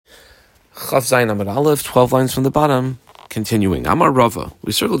Chaf Zayin Amud Aleph, 12 lines from the bottom. Continuing. Amar Rava.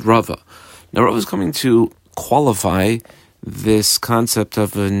 We circled Rava. Now Rava is coming to qualify this concept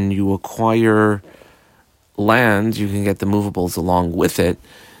of when you acquire land, you can get the movables along with it.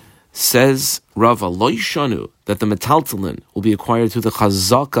 Says Rava, Lo yishanu, that the metaltalin will be acquired through the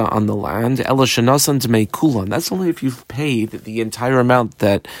chazaka on the land, ela shenasan dmei kulan. That's only if you've paid the entire amount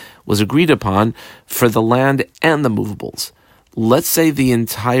that was agreed upon for the land and the movables. Let's say the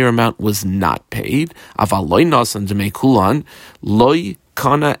entire amount was not paid. Aval loy nasan dmei kulan, loy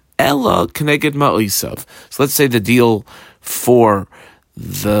kana ela keneged ma'osav. So let's say the deal for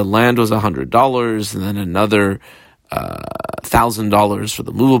the land was $100, and then another $1,000 for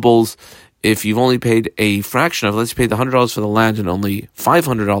the movables. If you've only paid a fraction of it, let's say you paid the $100 for the land and only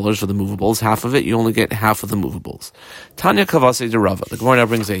 $500 for the movables, half of it, you only get half of the movables. Tanya Kavase de Rava. The Gemara now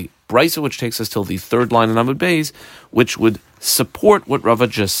brings a brisa which takes us till the third line in Amud Beis, which would support what Rava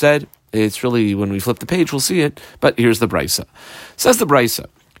just said. It's really, when we flip the page, we'll see it, but here's the brisa. Says the brisa,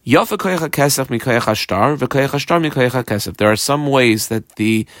 there are some ways that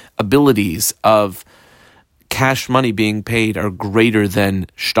the abilities of cash money being paid are greater than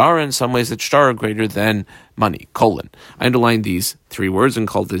shtar, and some ways that shtar are greater than money. Colon. I underlined these three words and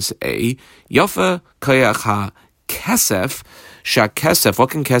called this A. Yafa koyach ha-kesef. Shak-kesef. What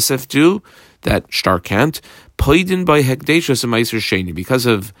can kesef do that shtar can't? Poidin by hekdeshus and meiser sheni. Because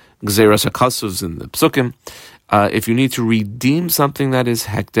of gzeras hakasuvs in the psukim, if you need to redeem something that is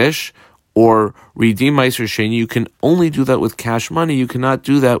hekdesh, or redeem meiser sheni, you can only do that with cash money. You cannot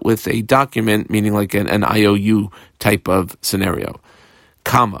do that with a document, meaning like an IOU type of scenario.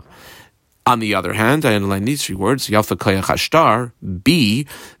 Comma. On the other hand, I underline these three words, Yafa koyach hashtar, B,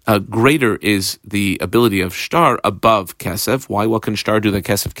 greater is the ability of shtar above kesef. Why? What can shtar do that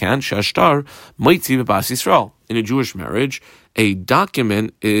kesef can? Shashtar, moitzi b'bas Yisrael. In a Jewish marriage, a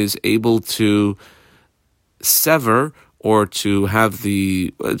document is able to sever or to have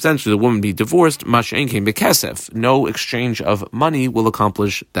essentially the woman be divorced, mashen came bekesef. No exchange of money will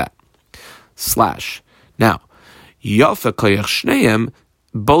accomplish that. / Now, yafa koyach shneim,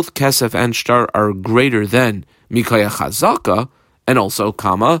 both kesef and shtar are greater than mikoyach chazaka, and also,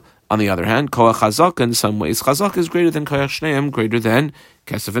 comma, on the other hand, koyach chazaka, in some ways, chazaka is greater than koyach shneim, greater than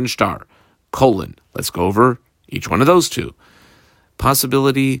kesef and shtar. Colon. Let's go over each one of those two.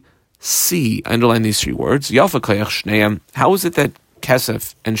 Possibility C, I underline these three words. Yafa koyach shneim. How is it that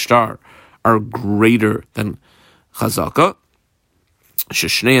kesef and shtar are greater than chazaka?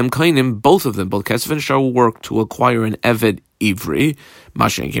 Sheshneim kainim, both of them, both kesef and shtar, will work to acquire an eved ivri.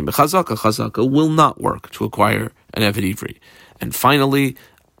 Mashen came b'chazaka. Chazaka will not work to acquire an eved ivri. And finally,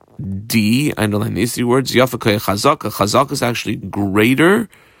 D, I underline these three words. Yafa koyach chazaka. Chazaka is actually greater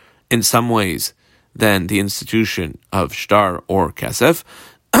in some ways than the institution of shtar or kesef.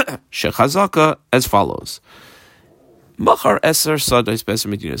 Shechazaka as follows. Machar eser sadais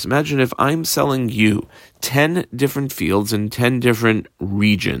beser medinas. Imagine if I'm selling you 10 different fields in 10 different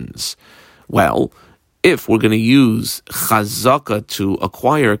regions. Well, if we're going to use chazaka to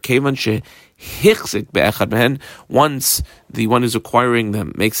acquire kevan shehichzik be'echad mehen, once the one who's acquiring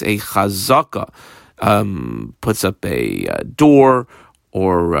them makes a chazaka, puts up a door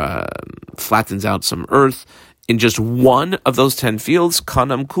or flattens out some earth, in just one of those 10 fields,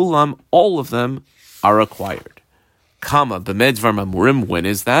 kanam kulam, all of them are acquired. Kama, b'medvar mamurim, when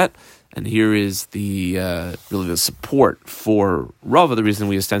is that? And here is the really the support for Rava, the reason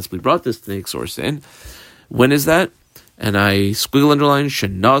we ostensibly brought this snake source in. When is that? And I squiggle underline,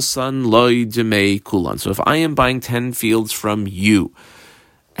 shenasan loy demei kulan. So if I am buying 10 fields from you,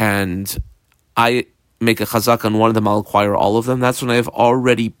 and I make a chazak on one of them, I'll acquire all of them. That's when I have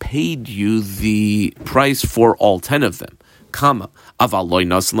already paid you the price for all 10 of them. Comma. Aval loy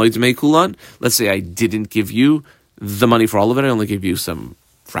nasan loy demei kulan. Let's say I didn't give you the money for all of it. I only gave you some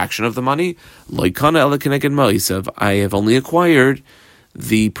fraction of the money. Loy kana ela keneged ma'osav. I have only acquired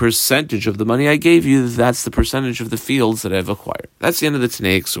the percentage of the money I gave you. That's the percentage of the fields that I've acquired. That's the end of the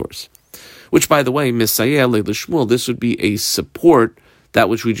Tanaic source. Which, by the way, misayeh leila Shmuel, this would be a support, that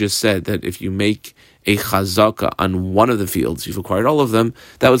which we just said, that if you make a chazaka on one of the fields, you've acquired all of them,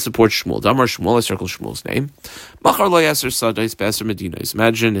 that would support Shmuel. Damar Shmuel, I circle Shmuel's name. Machar lo yaser sadais beser medinas.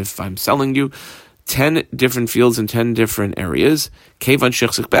 Imagine if I'm selling you 10 different fields in 10 different areas. Kevan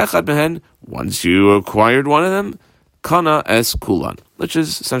shechzik be'echad mehen. Once you acquired one of them, kana es kulan, which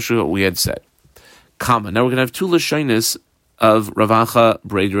is essentially what we had said. Comma. Now we're going to have two lashonos of Ravacha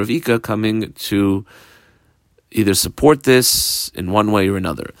Brei Ravika coming to either support this in one way or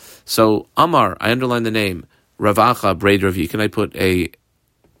another. So Amar, I underline the name Ravacha Brei Ravika, and I put a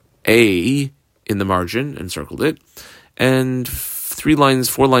in the margin and circled it. And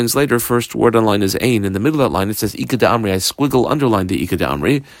 4 lines later, first word on line is Ein. In the middle of that line, it says Ika Amri. I squiggle, underlined the Ika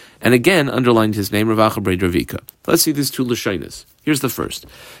Amri, and again underlined his name, Rav Acha Brei Ravika. Let's see these two Lashonos. Here's the first.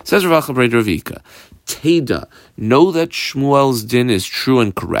 It says Rav Acha Brei Ravika, Teda, know that Shmuel's din is true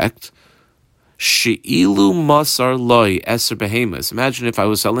and correct. She'ilu masar loy eser behemas. Imagine if I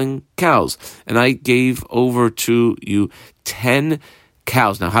was selling cows and I gave over to you 10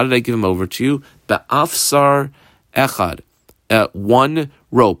 cows. Now, how did I give them over to you? Be'afsar echad. One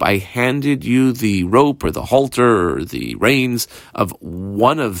rope. I handed you the rope or the halter or the reins of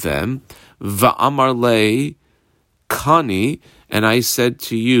one of them. Va'amar le kani. And I said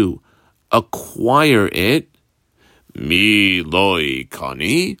to you, acquire it. Mi loy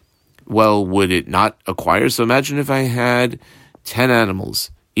kani. Well, would it not acquire? So imagine if I had 10 animals,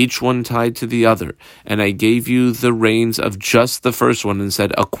 each one tied to the other, and I gave you the reins of just the first one and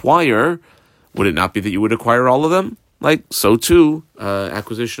said, acquire, would it not be that you would acquire all of them? Like, so too,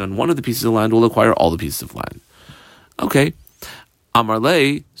 acquisition on one of the pieces of land will acquire all the pieces of land. Okay.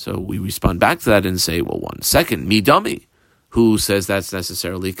 Amarle, so we respond back to that and say, well, 1 second, mi dummy, who says that's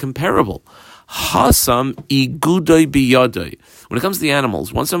necessarily comparable. Hasam igudai biyadai. When it comes to the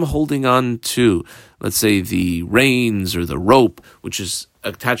animals, once I'm holding on to, let's say, the reins or the rope, which is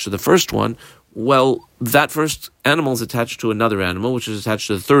attached to the first one, well, that first animal is attached to another animal, which is attached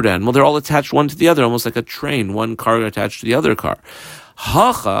to the third animal. They're all attached one to the other, almost like a train, one car attached to the other car.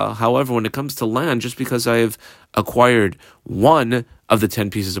 Hacha, however, when it comes to land, just because I have acquired one of the 10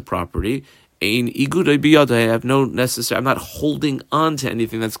 pieces of property, I have no necessary. I'm not holding on to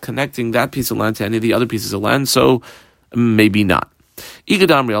anything that's connecting that piece of land to any of the other pieces of land, so maybe not.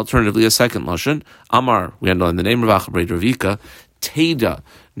 Igadamri, alternatively, a second lashon. Amar, we underline the name of Rav Acha Brei Ravika. Teda,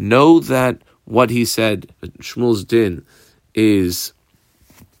 know that what he said, Shmuel's din, is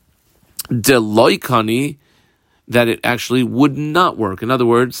deloikani, that it actually would not work. In other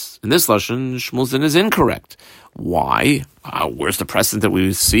words, in this lashon, Shmuel's din is incorrect. Why? Where's the precedent that we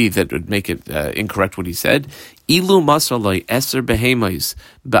would see that would make it incorrect what he said? Ilu masalai eser behemais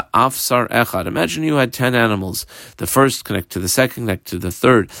be'afsar echad. Imagine you had 10 animals. The first connect to the second, connect to the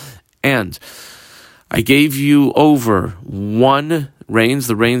third. And I gave you over one reins,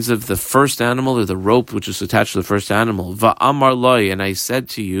 the reins of the first animal, or the rope which is attached to the first animal. Va'amar loy, and I said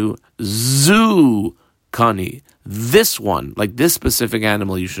to you, zu kani, this one, like this specific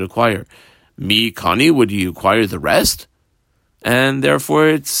animal you should acquire. Mi kani, would you acquire the rest? And therefore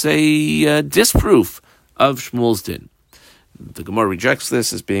it's a disproof of Shmuel's din. The Gemara rejects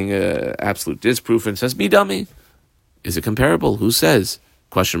this as being an absolute disproof and says, mi dummy. Is it comparable? Who says?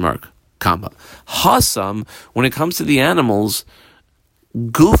 Question mark. Comma. Hasam, when it comes to the animals,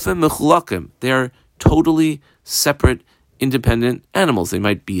 gufim mechulakim, they are totally separate, independent animals. They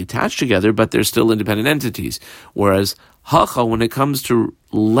might be attached together, but they're still independent entities. Whereas hacha, when it comes to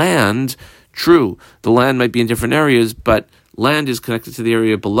land, true, the land might be in different areas, but land is connected to the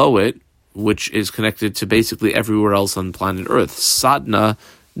area below it, which is connected to basically everywhere else on planet Earth. Sadna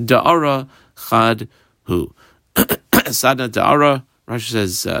da'ara chad hu. Sadna da'ara, Rashi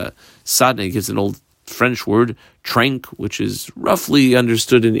says, sadna, he gives an old French word, trank, which is roughly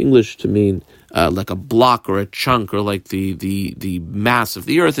understood in English to mean like a block or a chunk, or like the mass of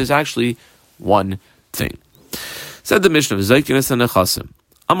the earth, is actually one thing. Said the Mishnah, Zaykinas and Nechasim,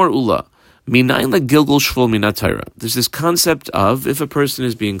 Amar Ula, Minayin Gilgul Shvul Minatayra. There's this concept of if a person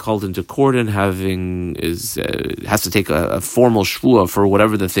is being called into court and has to take a formal shvua for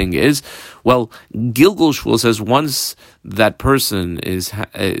whatever the thing is. Well, Gilgul Shvul says once that person is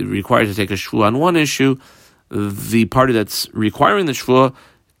required to take a shvua on one issue, the party that's requiring the shvua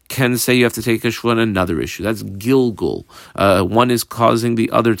can say you have to take a shvua on another issue. That's Gilgul. One is causing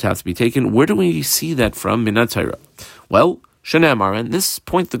the other to have to be taken. Where do we see that from? Minatayra. Well, Shanamar, and this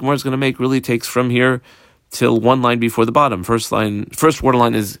point the Gemara is going to make really takes from here till one line before the bottom. First word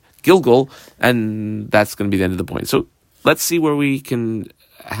line is Gilgul, and that's going to be the end of the point. So let's see where we can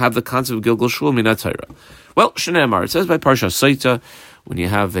have the concept of Gilgul Shul Minatayra. Well, Shanamar, it says by Parsha Saita, when you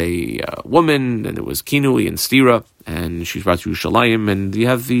have a woman, and it was Kinui and Stira, and she's brought to Yerushalayim, and you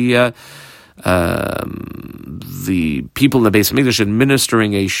have the people in the Beis Hamikdash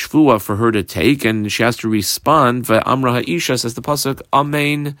administering a shvua for her to take, and she has to respond. Ve'amra ha'isha, says the pasuk,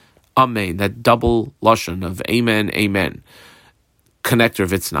 Amen, Amen. That double lashon of Amen, Amen. Connector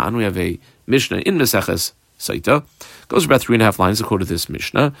of Itzna'n. We have a Mishnah in Meseches Saita. Goes about 3.5 lines, the quote of this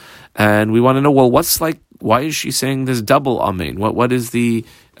Mishnah, and we want to know, well, why is she saying this double Amen? What is the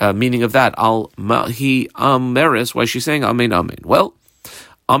meaning of that? Al mahi meris. Why is she saying Amen, Amen? Well,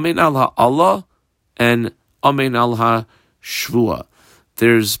 Amen al ha'Allah and Amen al ha'Shvua.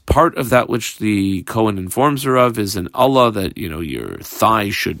 there's part of that which the Kohen informs her of is an Allah that, your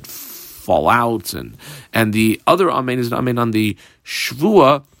thigh should fall out, and the other Amen is an Amen on the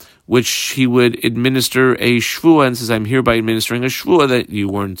Shvua, which he would administer a Shvua and says, I'm hereby administering a Shvua that you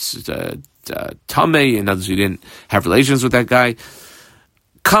weren't Tameh, in other words, you didn't have relations with that guy.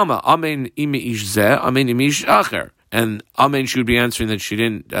 Kama, Amen imi ish zeh, Amen imi ish acher. And Amen, she would be answering that she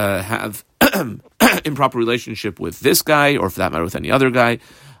didn't have improper relationship with this guy, or for that matter, with any other guy.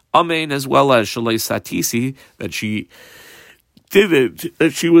 Amen, as well as Shalei Satisi, that she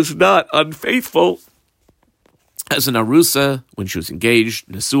was not unfaithful as an Arusa when she was engaged,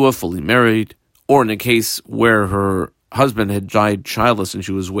 Nesua, fully married, or in a case where her husband had died childless and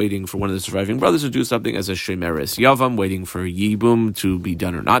she was waiting for one of the surviving brothers to do something as a Shemeres Yavam, waiting for Yibum to be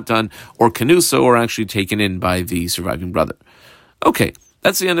done or not done, or Kanusa, or actually taken in by the surviving brother. Okay,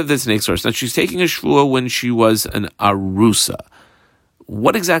 that's the end of this next source. Now she's taking a Shvua when she was an Arusa.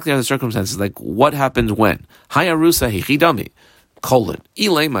 What exactly are the circumstances? Like, what happened when? Hi Arusa, Hechidami.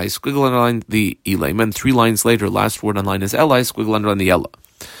 Ilema, squiggle underline the Ilema, and 3 lines later, last word on line is Eli, squiggle underline the Ella.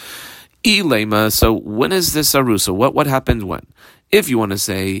 Ilema, so when is this Arusa? What happened when? If you want to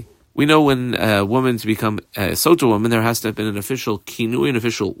say, we know when a woman to become a Sota woman, there has to have been an official kinui, an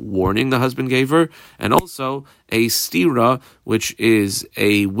official warning the husband gave her, and also a stira, which is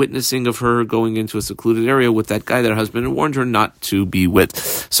a witnessing of her going into a secluded area with that guy that her husband had warned her not to be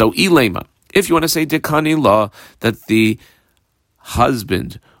with. So Ilema, if you want to say Dekani law, that the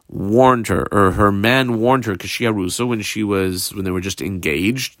husband warned her, or her man warned her, Kashiarusa, when they were just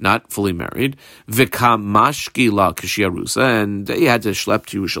engaged, not fully married, Vikamashkila Kashiarusa, and he had to schlep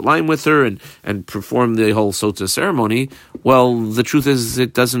to Yerushalayim with her and perform the whole Sota ceremony. Well, the truth is,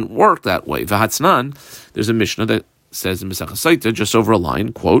 it doesn't work that way. Vahatznan, there's a Mishnah that says in Masechah Saita, just over a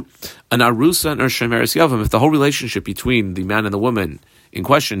line, quote, an Arusa and Shemeres Yavam, if the whole relationship between the man and the woman in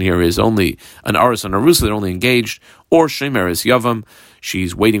question here is only an Arusa and Arusa, they're only engaged, or Shemeres Yavam,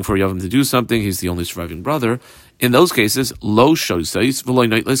 she's waiting for Yavam to do something, he's the only surviving brother. In those cases, lo shosais v'lo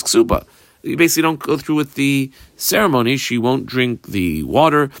nightlis ksuba. You basically don't go through with the ceremony. She won't drink the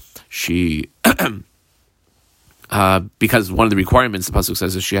water. She, because one of the requirements the pasuk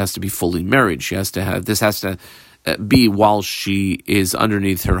says is she has to be fully married. She has to be while she is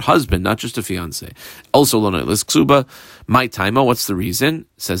underneath her husband, not just a fiance. Also, lo nightlis ksuba. My taima, what's the reason?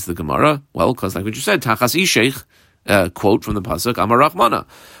 Says the Gemara. Well, because like what you said, tachas isheich. Quote from the pasuk, Amar Rachmana.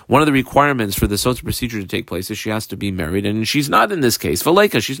 One of the requirements for the Sota procedure to take place is she has to be married, and she's not in this case.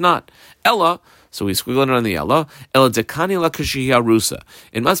 Valeka, she's not. Ella, so we squiggle it on the Ella. Ella dekani la kashiyarusa.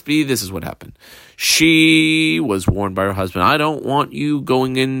 It must be, this is what happened. She was warned by her husband, I don't want you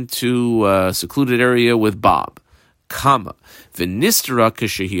going into a secluded area with Bob. Kama. Vinistera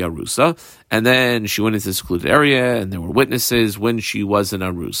kashiyarusa. And then she went into the secluded area, and there were witnesses when she was an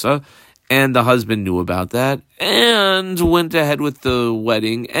Arusa. And the husband knew about that and went ahead with the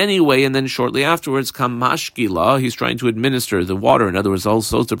wedding anyway. And then shortly afterwards, Kamashkila, he's trying to administer the water. In other words,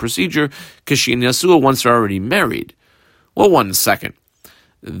 also the procedure, Kashin Yasua, once they're already married. Well, 1 second.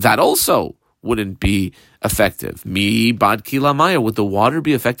 That also wouldn't be effective. Mi bad kila maya, would the water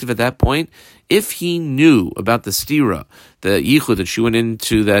be effective at that point? If he knew about the stira, the yichud that she went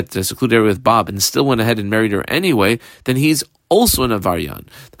into that secluded area with Bob and still went ahead and married her anyway, then he's also an avaryan.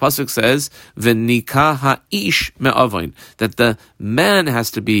 The pasuk says, "V'nikah ha'ish me'avain," that the man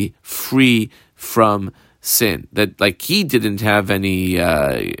has to be free from sin. That like he didn't have any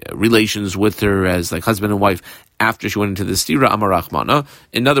relations with her as like husband and wife after she went into the stira amarachmana.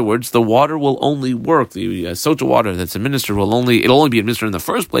 In other words, the water will only work. The sota water that's administered it'll only be administered in the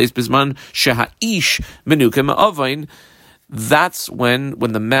first place. Bisman sheha'ish menukem me'avain. That's when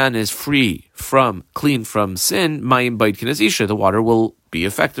the man is clean from sin, mayim bait kinasisha, the water will be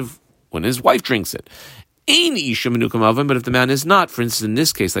effective when his wife drinks it. Ein isha menukam avim, but if the man is not, for instance, in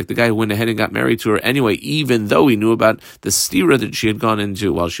this case, like the guy who went ahead and got married to her anyway, even though he knew about the stira that she had gone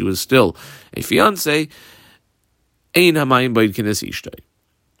into while she was still a fiance, ein hamayim bait kinasisha.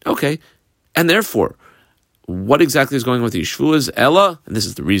 Okay, and therefore, what exactly is going on with these shvuas? Ella, and this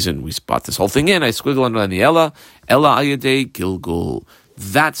is the reason we spot this whole thing in. I squiggle under the Ella ayadei gilgul.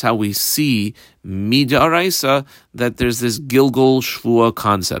 That's how we see mida araisa, that there's this gilgul shvua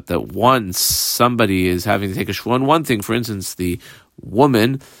concept, that once somebody is having to take a shvua on one thing, for instance, the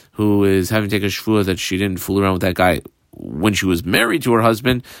woman who is having to take a shvua that she didn't fool around with that guy when she was married to her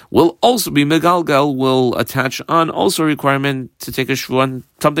husband, will also be megalgal, will attach on also a requirement to take a shvu on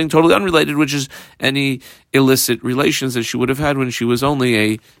something totally unrelated, which is any illicit relations that she would have had when she was only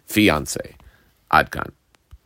a fiance. Adkan.